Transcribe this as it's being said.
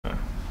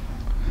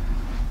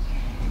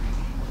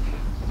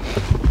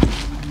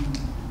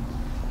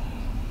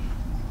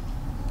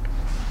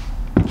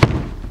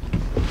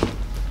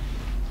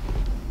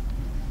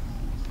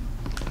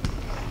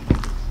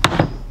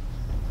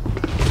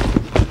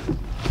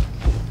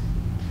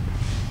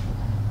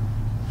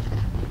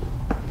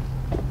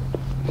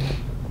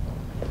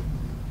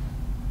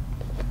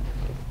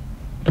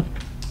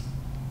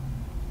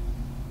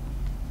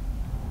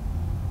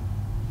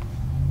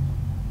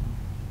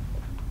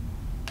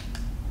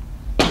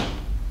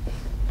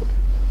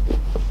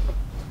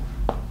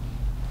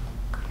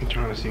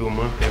see what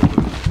month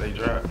they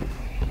drop.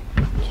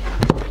 I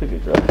think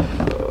it dropped.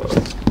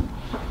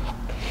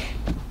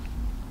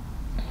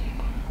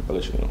 I'll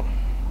let you know.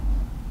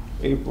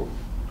 April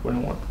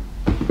 21.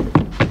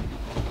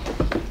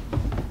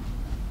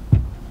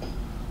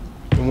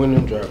 And when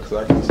them drop, cause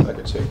I can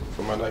check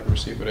for my Nike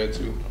receipt for that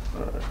too.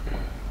 Alright. I'm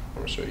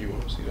gonna show you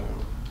want to see that.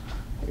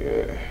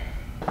 Yeah.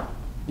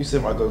 You said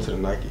if I go to the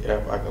Nike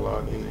app, I can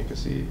log in and can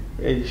see it.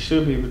 Yeah, you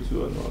should be able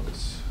to,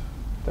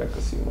 I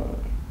can see mine.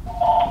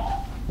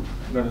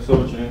 Got a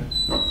soul chain.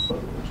 I'm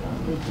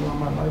doing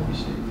my Nike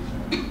shit.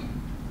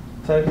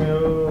 Type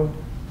in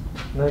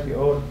Nike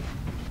order.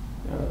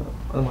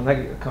 My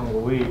Nike account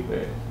with weed,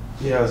 man.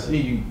 Yeah, I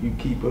see you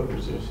keep up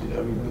with your shit.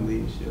 I be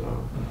deleting shit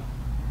off.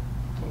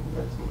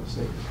 Back to my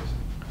sneakers.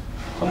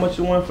 How much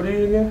you want for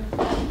these again?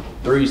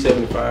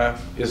 $375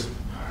 is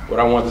what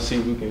I want to see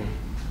if we can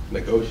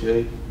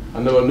negotiate. I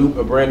know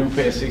a brand new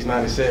pair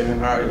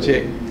 $697. Alright,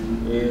 check.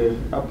 Yeah,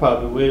 I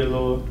probably way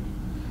lower.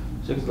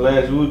 Check the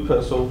last wood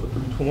press sold for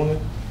 $320.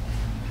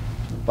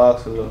 The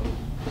box is up.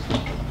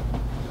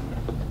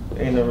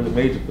 Ain't no really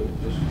major, but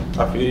just.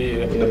 I feel you.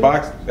 Yeah. The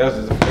box, that's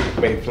just a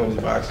made flimsy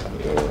box.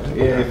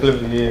 Yeah,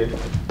 flimsy, yeah.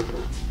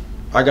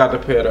 I got the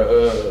pair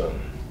of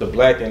the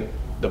black and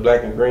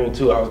green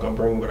too. I was gonna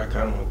bring, but I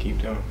kind of want to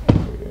keep them.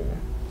 Yeah.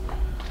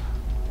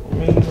 I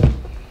mean,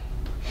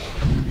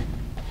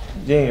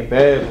 they ain't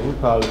bad, but we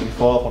probably be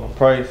far off on the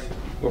price.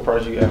 What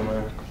price you got,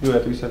 man? You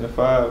at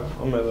 $375.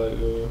 I'm at like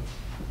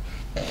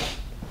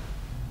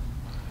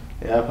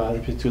yeah, I probably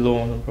be too low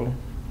on them, bro.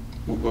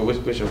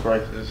 What's your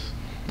price? Is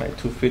like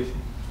 $250.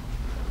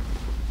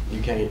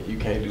 You can't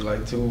do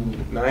like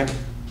 $290.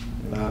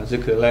 Nah,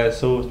 just cause last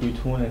sold was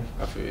 $320.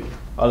 I feel you.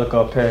 I look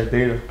up past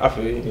data. I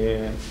feel you.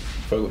 Yeah.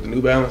 Fuck with the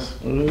New Balance.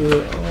 I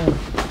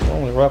don't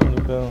only rock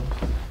New Balance.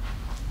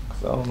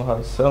 Cause I don't know how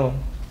to sell them.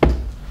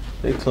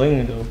 They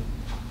clean though.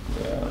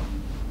 Yeah.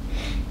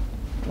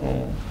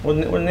 What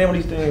the name of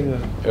these things?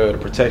 The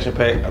protection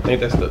pack. I think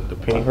that's the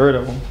pink. I heard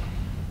of them.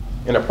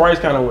 And the price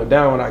kind of went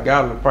down when I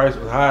got them. The price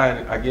was high,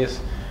 and I guess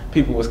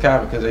people was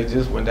copying because they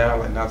just went down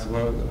like not too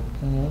long ago.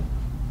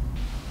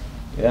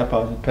 Yeah, I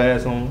probably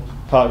pass on them.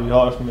 Probably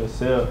hard for me to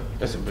sell.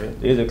 That's a bit.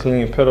 There's a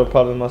clean pedal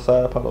probably on my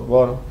side, probably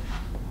bottom.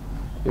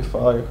 It's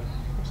fire.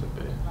 That's a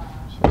bit.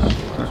 Too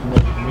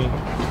much for me.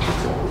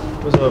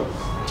 What's up?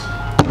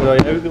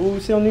 What we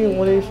say on these?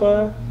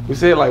 185? We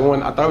said like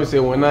one. I thought we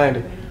said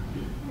 190.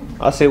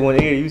 I said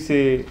 180. You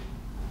said.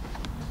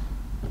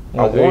 I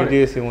wanted.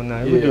 Did say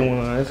 190. Yeah. We doing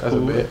 190. That's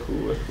cool. A bit.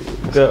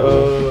 That's cool. That's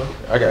cool.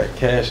 I got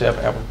Cash App,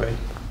 Apple Pay.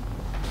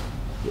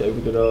 Yeah,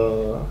 we could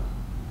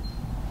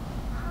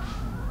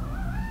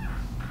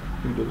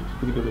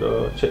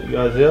check you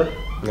guys there.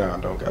 No, I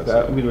don't got that.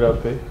 that. We do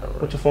that pay.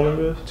 Right. What's your phone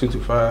number is?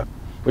 225.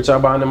 Which I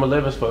buying them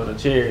 11s for the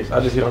cherries. I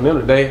just hit on them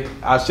today.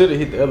 I should have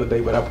hit the other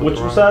day, but I put Which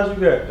the wrong. size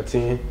you got? A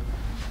 10.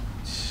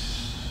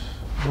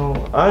 No,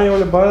 I ain't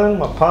really buying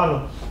my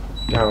partner.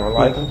 Y'all don't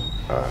like them?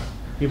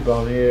 He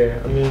bought me,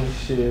 yeah. I mean,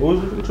 shit. What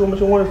much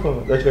you wanted from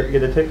him? That you got to get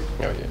the text?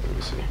 Oh, yeah, let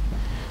me see.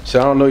 So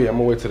I don't know yet. I'm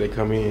gonna wait till they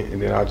come in,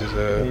 and then I'll just,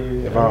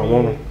 if I don't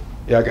want them.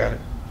 Yeah, I got it.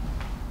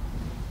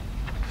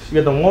 You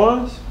got the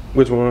ones?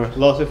 Which one?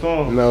 Lost your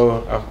phone?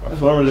 No.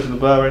 That's what I'm looking to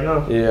buy right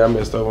now. Yeah, I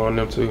messed up on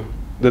them too.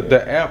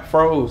 The app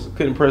froze.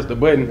 Couldn't press the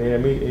button. Yeah,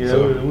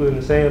 so, we in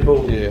the same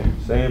boat. Yeah.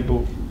 Same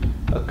boat.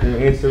 I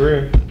couldn't answer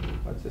in.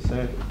 I just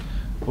saying.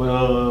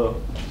 But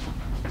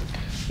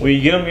when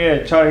you get them,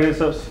 yeah, try to hit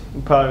us up.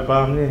 We probably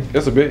buy them then.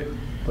 That's a bit.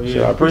 But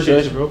yeah, I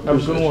appreciate you, bro.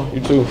 Have a good one. You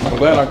too. I'm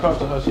glad I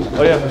caught you.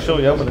 Oh yeah, for sure.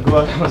 Yeah, I'm gonna go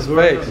out.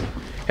 Thanks.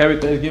 Happy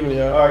Thanksgiving,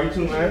 y'all. All right, you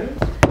too, man.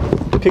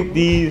 Pick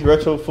these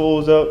retro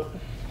fulls up,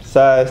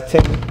 size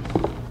 10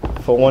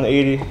 for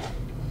 180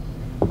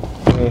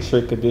 in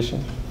straight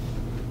condition.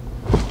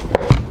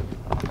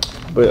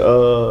 But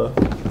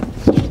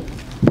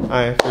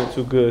I ain't feel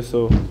too good,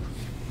 so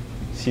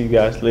see you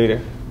guys later.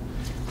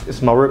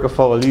 It's my worker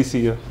for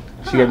Alicia.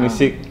 She got me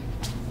sick.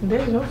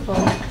 There's no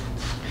phone.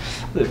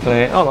 Just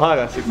playing. I don't know how I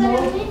got sick.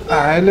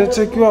 Alright, let's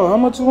check you out. How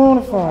much you on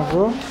the phone,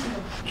 bro?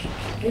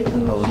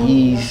 Oh,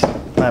 he's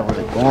not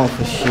really going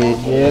for shit.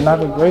 Yeah, not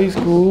the grade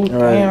school.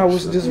 Right. Man, I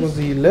wish this was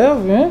the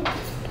 11.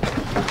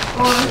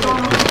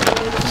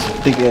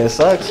 Thick ass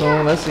socks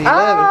on, that's the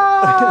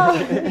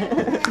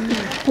 11.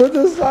 Put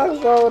the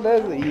socks on,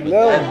 that's the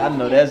 11. I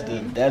know that's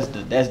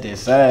their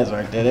size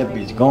right there. That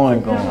bitch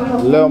going.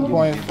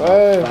 11.5.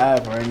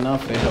 5 right now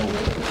for him.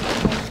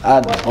 I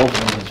just hope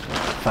it's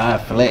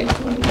 5 flat.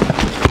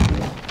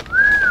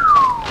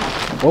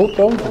 Both of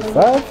them for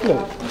 5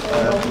 flat.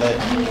 5 flat.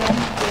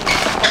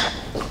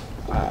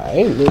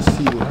 Alright, let's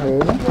see what her.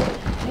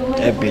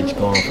 That bitch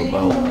going for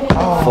about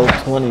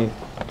 420.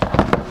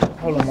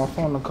 Hold on, my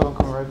phone will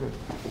come right there.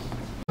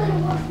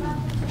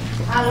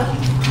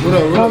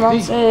 My mom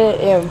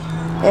said,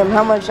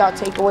 how much y'all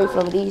take away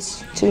from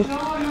these two?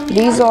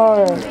 These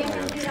are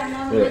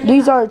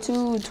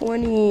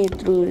 220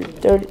 through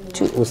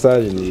 32. What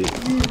size you need?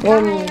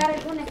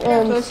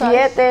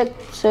 7,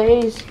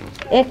 6.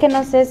 Es que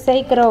no sé,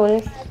 6 creo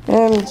es.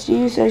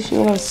 She said she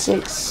wants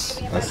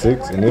 6. A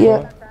 6 and this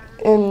Yeah.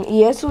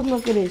 Y esos no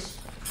querés.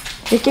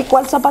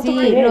 ¿Cuál zapato Sí,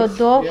 quieres? los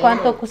dos,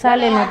 ¿cuánto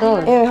salen los dos?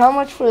 And how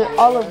much for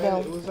all of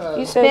them?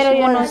 You said Pero she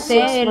yo no wanted 6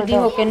 sé, él for them.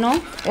 dijo que no.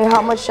 And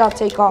how much y'all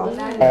take off?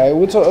 Alright,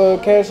 what's your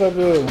cash up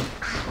here?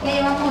 Que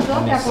llevamos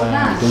dos, ¿te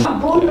acordás?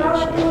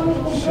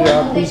 Shit,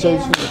 I appreciate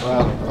you.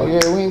 Oh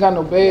yeah, we ain't got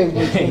no bags,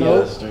 but you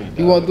know.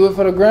 You wanna do it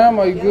for the gram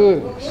or you good?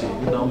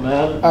 It don't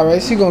matter.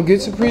 Alright, she gonna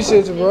get you.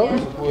 Appreciate you, bro.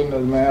 Supporting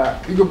us, man.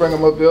 You can bring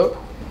them up here.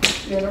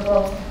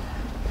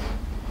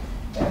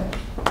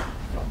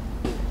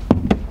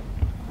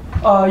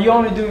 You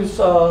only do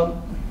sell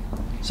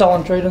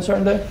and trade on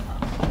certain day?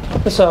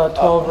 It's a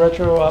 12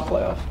 retro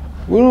playoff.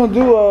 We don't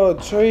do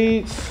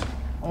trades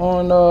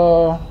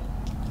on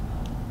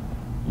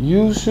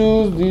used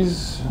shoes.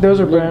 These Those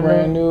are look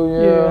brand new.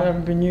 new. Yeah.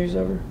 Haven't been used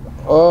ever.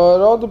 It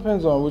all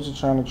depends on what you're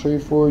trying to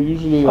trade for.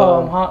 Usually,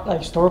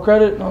 Like store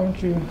credit?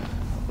 Don't you?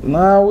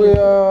 nah,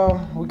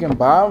 we can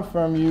buy them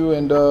from you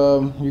and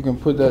you can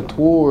put that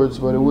towards,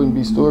 but it wouldn't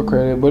be store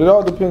credit. But it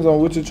all depends on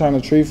what you're trying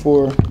to trade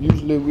for.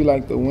 Usually, we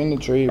like to win the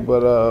trade.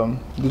 But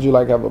did you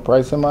like have a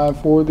price in mind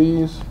for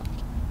these?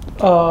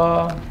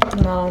 No,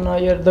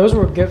 not yet. Those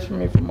were gifts from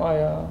me from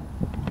my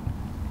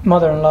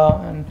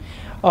mother-in-law, and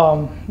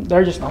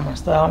they're just not my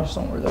style. I just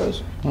don't wear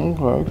those.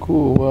 Okay,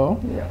 cool. Well,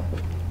 Yeah.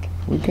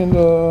 we can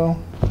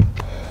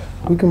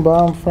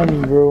buy them from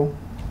you, bro.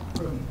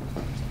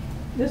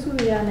 This will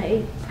be on the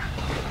 8th.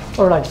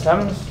 Or like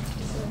 7s.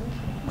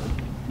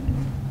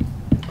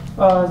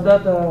 Is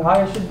that the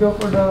highest you'd go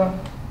for the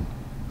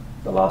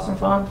lost and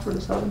found for the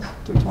 7s?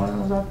 220,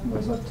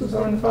 was that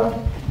 275?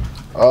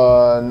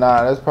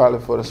 Nah, that's probably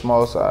for the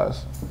small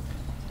size.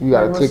 You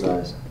gotta What click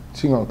size? it.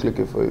 She gonna click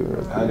it for you.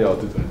 I did all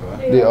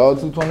 225. They all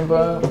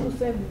 225?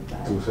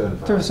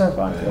 275.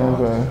 275.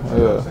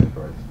 Okay, yeah. Same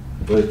price.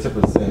 But it's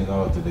 10%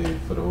 off today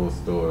for the whole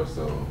store,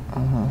 so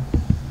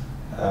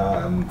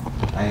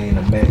I ain't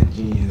a mad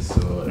genius,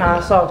 so Nah,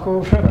 it's all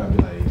cool. probably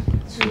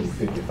like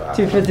 255.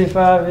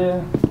 255,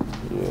 yeah.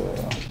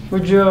 Yeah.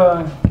 Would you,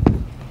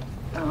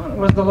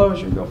 what's the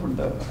lowest you'd go for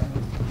the,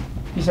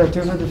 you said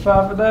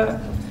 255 for that?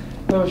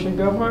 Lowest you'd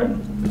go for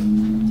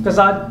it? Because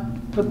I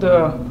put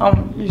the,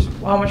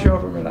 how much you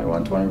offer me, like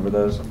 120 for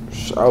those?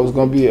 I was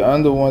gonna be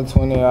under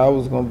 120. I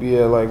was gonna be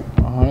at like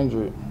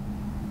 100.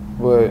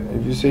 But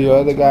if you say your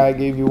other guy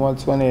gave you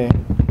 120,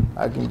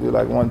 I can do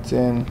like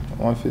 110,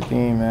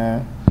 115,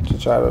 man, to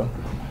try to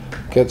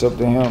catch up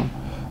to him.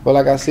 But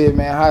like I said,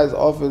 man, highest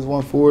offer is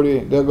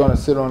 140. They're gonna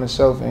sit on the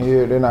shelf in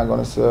here. They're not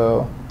gonna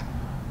sell,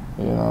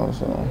 you know.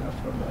 So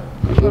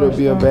it'll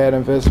be a bad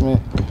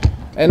investment.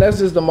 And that's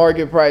just the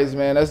market price,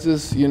 man. That's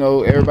just, you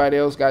know, everybody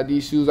else got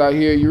these shoes out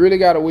here. You really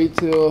gotta wait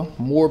till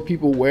more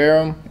people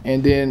wear them,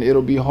 and then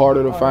it'll be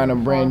harder to find a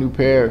brand new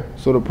pair,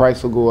 so the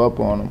price will go up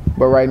on them.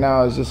 But right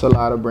now, it's just a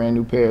lot of brand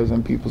new pairs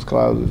in people's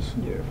closets.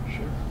 Yeah, for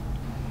sure.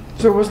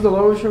 So what's the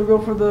lowest you'll go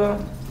for the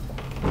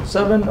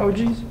 7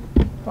 OGs?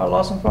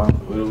 Lost and found?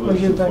 What What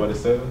do you think?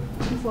 247?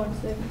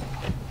 247.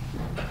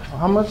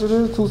 How much it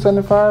is?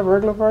 275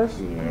 regular price?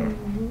 Yeah.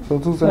 So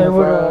Hey,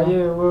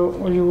 275.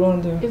 what you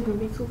willing to? It's gonna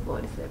be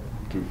 247.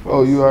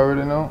 Oh, you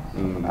already know?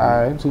 Mm.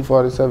 All right,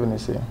 247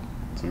 is here.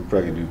 So we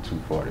probably do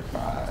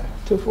 245.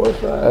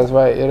 245. That's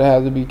right. It'll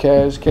have to be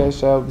cash,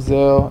 Cash App,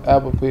 Zelle,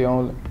 Apple Pay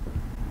only.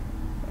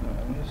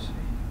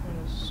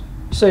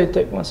 Say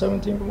take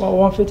 117, well,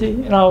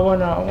 150, and I want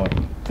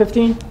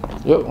 115.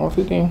 Yep,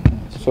 115.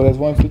 So that's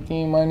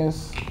 115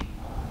 minus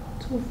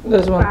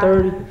That's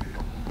 130.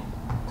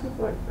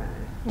 245.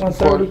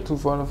 130.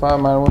 245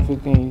 minus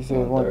 115. He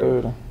said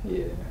 130.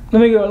 Yeah. Let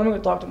me go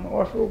talk to my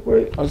wife real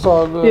quick. It's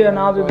all good. Yeah, and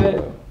I'll be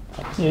back.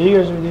 Yeah, you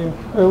guys will do.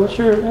 Hey, what's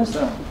your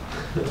Insta?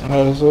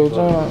 That's so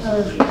John.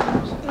 You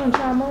wanna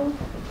try mine?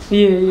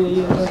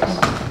 Yeah.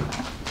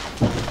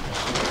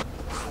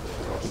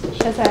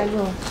 That's how I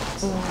go.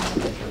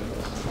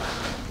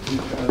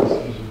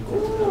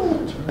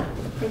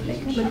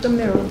 Look the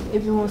mirror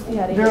if you want to see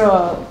how they They're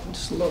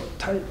just a little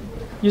tight.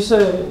 You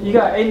said you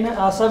got 7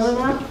 now?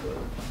 7.5.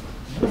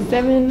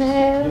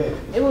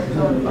 It was. You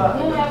don't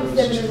have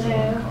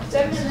 7.5.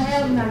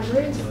 7.5 not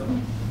great.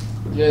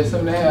 Yeah,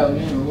 7.5.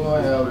 We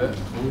don't have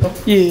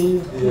that. Yeah.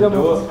 You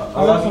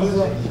got some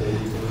Zell.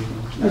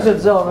 You said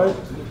Zell, right?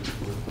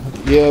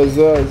 Yeah,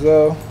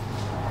 Zelle.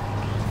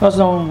 That's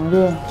the only one.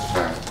 Yeah.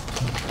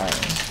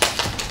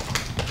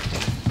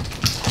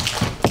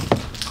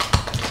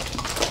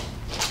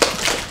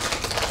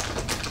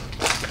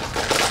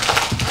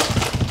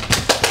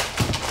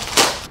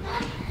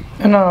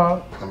 And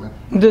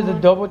did the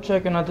double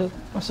check and I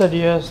said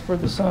yes for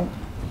the sun.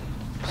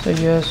 Said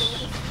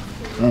yes.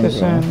 The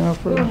sun no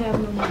for We don't the.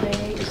 have no more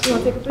bags. You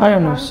want to take a picture? I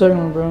have no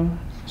signal, bro.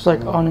 It's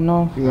like on and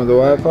off. You want the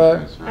Wi-Fi?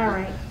 All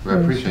right. We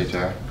appreciate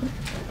y'all.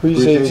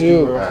 Appreciate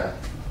you. All right.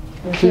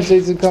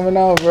 Appreciate you coming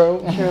out, bro.